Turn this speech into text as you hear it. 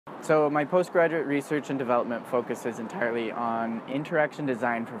So my postgraduate research and development focuses entirely on interaction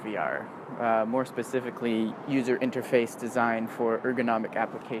design for VR, more specifically user interface design for ergonomic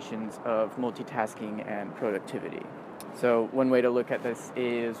applications of multitasking and productivity. So one way to look at this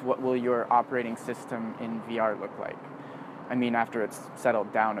is, what will your operating system in VR look like? I mean, after it's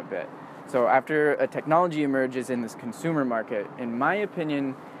settled down a bit. So after a technology emerges in this consumer market, in my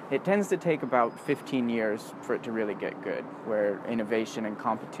opinion, it tends to take about 15 years for it to really get good, where innovation and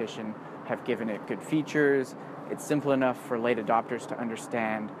competition have given it good features, it's simple enough for late adopters to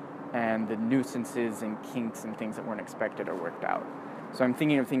understand, and the nuisances and kinks and things that weren't expected are worked out. So I'm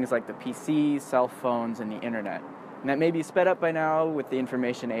thinking of things like the PC, cell phones, and the internet. And that may be sped up by now with the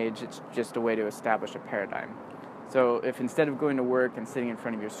information age. It's just a way to establish a paradigm. So if instead of going to work and sitting in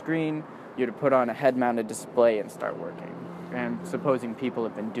front of your screen, you were to put on a head-mounted display and start working, and supposing people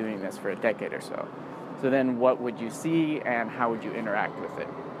have been doing this for a decade or so. So then what would you see and how would you interact with it?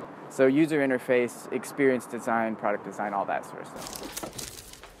 So user interface, experience design, product design, all that sort of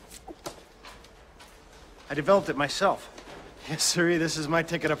stuff. I developed it myself. Yes, sirree, this is my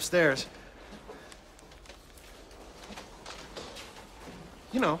ticket upstairs.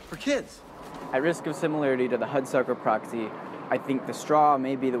 You know, for kids. At risk of similarity to the Hudsucker proxy, I think the straw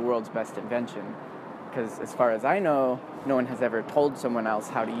may be the world's best invention, because as far as I know, no one has ever told someone else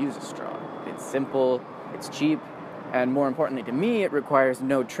how to use a straw. It's simple, it's cheap, and more importantly to me, it requires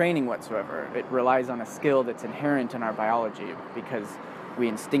no training whatsoever. It relies on a skill that's inherent in our biology, because we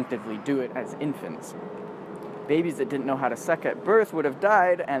instinctively do it as infants. Babies that didn't know how to suck at birth would have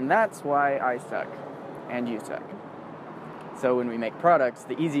died, and that's why I suck, and you suck. So when we make products,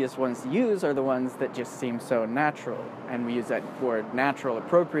 the easiest ones to use are the ones that just seem so natural. And we use that word natural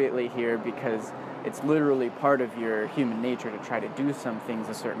appropriately here because it's literally part of your human nature to try to do some things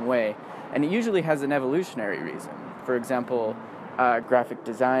a certain way. And it usually has an evolutionary reason. For example, graphic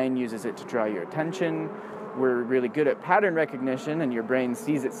design uses it to draw your attention. We're really good at pattern recognition, and your brain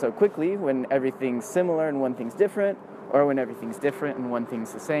sees it so quickly when everything's similar and one thing's different, or when everything's different and one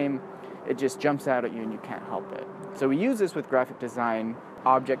thing's the same. It just jumps out at you and you can't help it. So we use this with graphic design,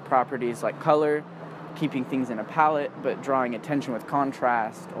 object properties like color, keeping things in a palette, but drawing attention with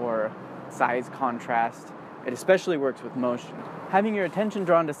contrast or size contrast. It especially works with motion. Having your attention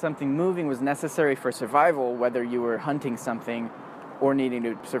drawn to something moving was necessary for survival, whether you were hunting something or needing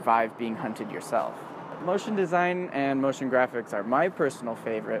to survive being hunted yourself. Motion design and motion graphics are my personal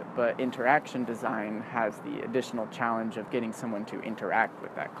favorite, but interaction design has the additional challenge of getting someone to interact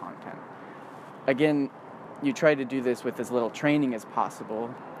with that content. Again, you try to do this with as little training as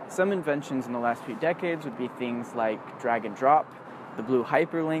possible. Some inventions in the last few decades would be things like drag and drop, the blue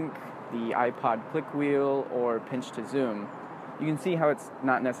hyperlink, the iPod click wheel, or pinch to zoom. You can see how it's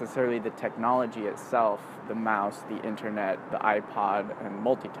not necessarily the technology itself, the mouse, the internet, the iPod, and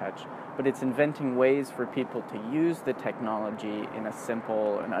multi-touch, but it's inventing ways for people to use the technology in a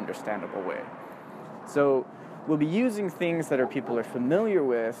simple and understandable way. So we'll be using things that people are familiar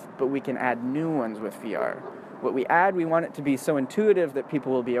with, but we can add new ones with VR. What we add, we want it to be so intuitive that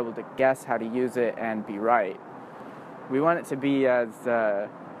people will be able to guess how to use it and be right. We want it to be as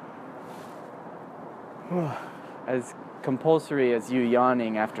compulsory as you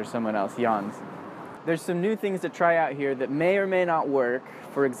yawning after someone else yawns. There's some new things to try out here that may or may not work.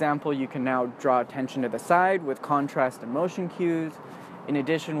 For example, you can now draw attention to the side with contrast and motion cues. In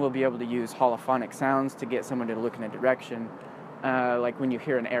addition, we'll be able to use holophonic sounds to get someone to look in a direction, like when you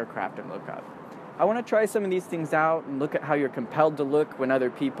hear an aircraft and look up. I want to try some of these things out and look at how you're compelled to look when other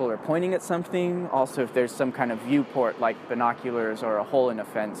people are pointing at something. Also, if there's some kind of viewport like binoculars or a hole in a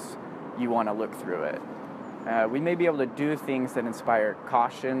fence, you want to look through it. We may be able to do things that inspire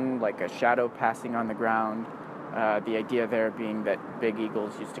caution, like a shadow passing on the ground. The idea there being that big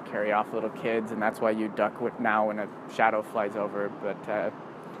eagles used to carry off little kids, and that's why you duck now when a shadow flies over. But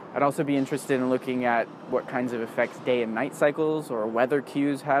I'd also be interested in looking at what kinds of effects day and night cycles or weather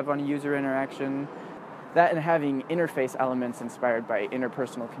cues have on user interaction. That and having interface elements inspired by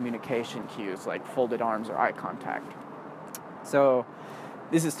interpersonal communication cues like folded arms or eye contact. So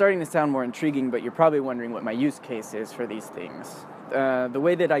this is starting to sound more intriguing, but you're probably wondering what my use case is for these things. The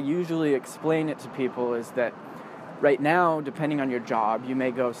way that I usually explain it to people is that right now, depending on your job, you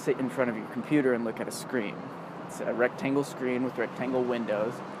may go sit in front of your computer and look at a screen. It's a rectangle screen with rectangle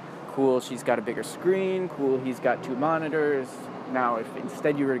windows. Cool, she's got a bigger screen. Cool, he's got 2 monitors. Now, if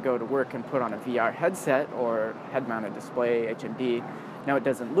instead you were to go to work and put on a VR headset or head-mounted display, HMD, now it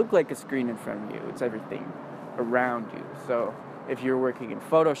doesn't look like a screen in front of you. It's everything around you. So if you're working in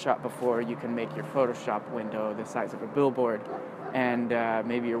Photoshop before, you can make your Photoshop window the size of a billboard, and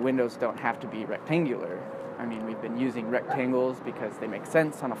maybe your windows don't have to be rectangular. I mean, we've been using rectangles because they make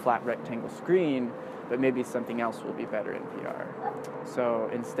sense on a flat rectangle screen, but maybe something else will be better in VR.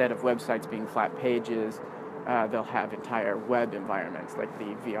 So instead of websites being flat pages, they'll have entire web environments like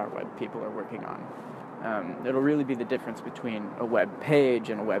the VR web people are working on. It'll really be the difference between a web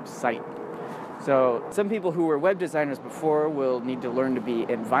page and a website. So some people who were web designers before will need to learn to be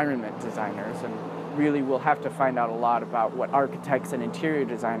environment designers, and really we'll have to find out a lot about what architects and interior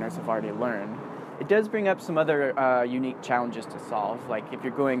designers have already learned. It does bring up some other unique challenges to solve, like if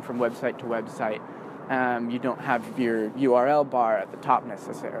you're going from website to website, you don't have your URL bar at the top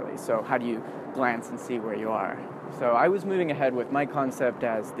necessarily, so how do you glance and see where you are? So I was moving ahead with my concept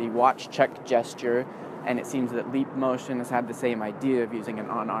as the watch check gesture, and it seems that Leap Motion has had the same idea of using an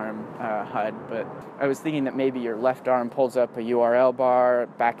on-arm HUD, but I was thinking that maybe your left arm pulls up a URL bar,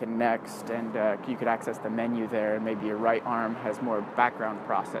 back and next, and you could access the menu there, and maybe your right arm has more background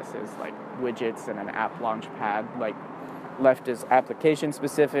processes like widgets and an app launch pad. Like left is application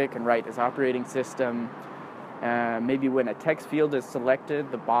specific and right is operating system. Maybe when a text field is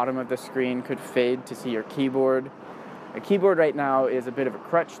selected, the bottom of the screen could fade to see your keyboard. A keyboard right now is a bit of a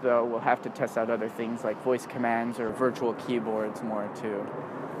crutch, though. We'll have to test out other things like voice commands or virtual keyboards more, too.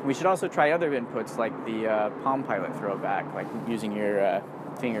 We should also try other inputs like the Palm Pilot throwback, like using your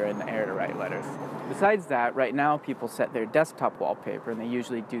finger in the air to write letters. Besides that, right now people set their desktop wallpaper, and they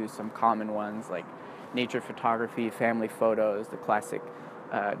usually do some common ones like nature photography, family photos, the classic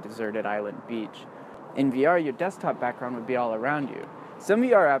deserted island beach. In VR, your desktop background would be all around you. Some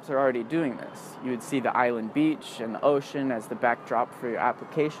VR apps are already doing this. You would see the island beach and the ocean as the backdrop for your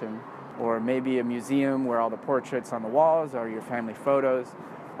application, or maybe a museum where all the portraits on the walls are your family photos.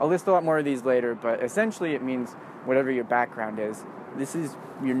 I'll list a lot more of these later, but essentially it means whatever your background is, this is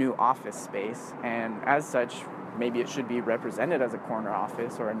your new office space, and as such, maybe it should be represented as a corner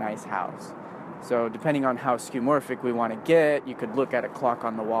office or a nice house. So depending on how skeuomorphic we want to get, you could look at a clock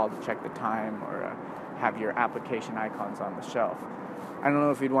on the wall to check the time, or have your application icons on the shelf. I don't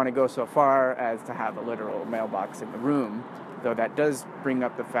know if we'd want to go so far as to have a literal mailbox in the room, though that does bring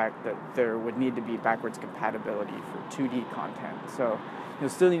up the fact that there would need to be backwards compatibility for 2D content. So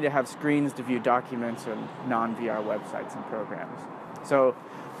you'll still need to have screens to view documents and non-VR websites and programs. So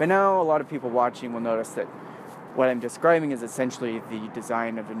by now, a lot of people watching will notice that what I'm describing is essentially the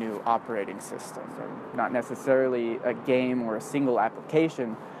design of a new operating system, so not necessarily a game or a single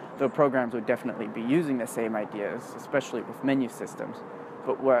application, though programs would definitely be using the same ideas, especially with menu systems.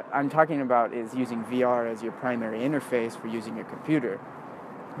 But what I'm talking about is using VR as your primary interface for using your computer,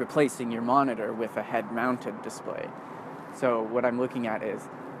 replacing your monitor with a head-mounted display. So what I'm looking at is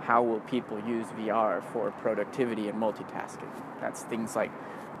how will people use VR for productivity and multitasking? That's things like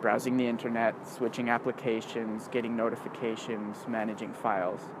browsing the internet, switching applications, getting notifications, managing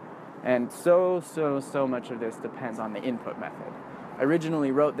files. And so much of this depends on the input method. I originally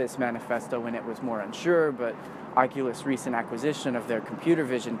wrote this manifesto when it was more unsure, but Oculus' recent acquisition of their computer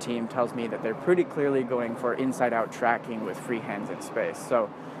vision team tells me that they're pretty clearly going for inside-out tracking with free hands in space. So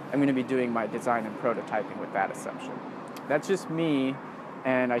I'm going to be doing my design and prototyping with that assumption. That's just me,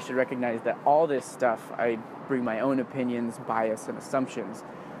 and I should recognize that all this stuff, I bring my own opinions, bias, and assumptions,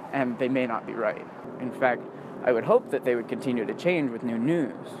 and they may not be right. In fact, I would hope that they would continue to change with new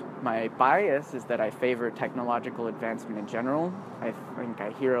news. My bias is that I favor technological advancement in general. I think I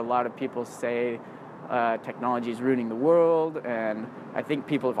hear a lot of people say technology is ruining the world, and I think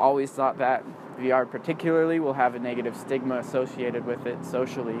people have always thought that. VR particularly will have a negative stigma associated with it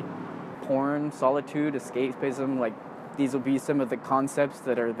socially. Porn, solitude, escapism, like these will be some of the concepts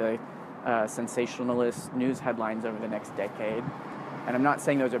that are the sensationalist news headlines over the next decade. And I'm not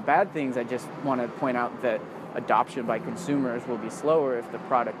saying those are bad things, I just want to point out that adoption by consumers will be slower if the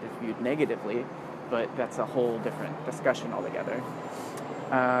product is viewed negatively, but that's a whole different discussion altogether.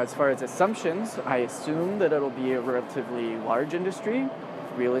 As far as assumptions, I assume that it'll be a relatively large industry.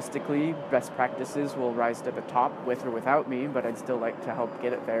 Realistically, best practices will rise to the top with or without me, but I'd still like to help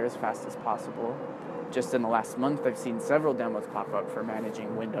get it there as fast as possible. Just in the last month, I've seen several demos pop up for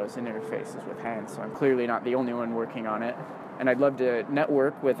managing Windows interfaces with hands, so I'm clearly not the only one working on it. And I'd love to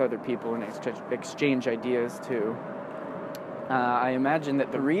network with other people and exchange ideas too. I imagine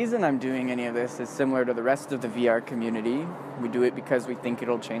that the reason I'm doing any of this is similar to the rest of the VR community. We do it because we think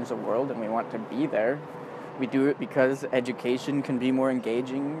it'll change the world and we want to be there. We do it because education can be more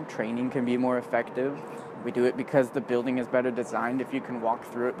engaging, training can be more effective. We do it because the building is better designed if you can walk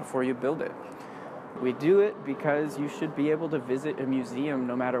through it before you build it. We do it because you should be able to visit a museum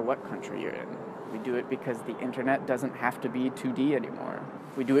no matter what country you're in. We do it because the internet doesn't have to be 2D anymore.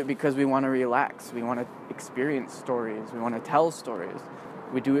 We do it because we want to relax. We want to experience stories. We want to tell stories.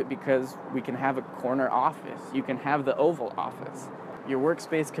 We do it because we can have a corner office. You can have the Oval Office. Your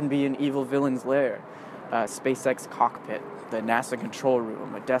workspace can be an evil villain's lair, a SpaceX cockpit, the NASA control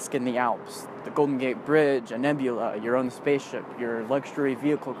room, a desk in the Alps, the Golden Gate Bridge, a nebula, your own spaceship, your luxury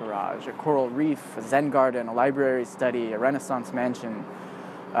vehicle garage, a coral reef, a Zen garden, a library study, a Renaissance mansion,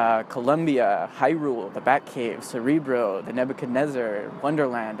 Columbia, Hyrule, the Batcave, Cerebro, the Nebuchadnezzar,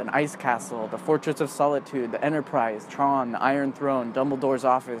 Wonderland, an ice castle, the Fortress of Solitude, the Enterprise, Tron, the Iron Throne, Dumbledore's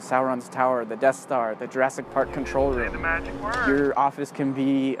office, Sauron's tower, the Death Star, the Jurassic Park control room. Say the magic word. Your office can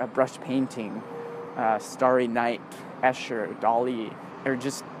be a brush painting, Starry Night, Escher, Dali, or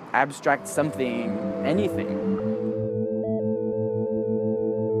just abstract something, anything.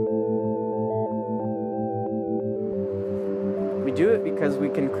 We do it because we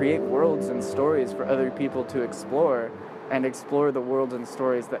can create worlds and stories for other people to explore, and explore the worlds and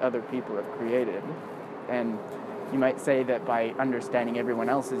stories that other people have created. And you might say that by understanding everyone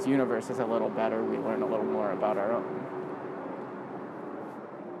else's universes a little better, we learn a little more about our own.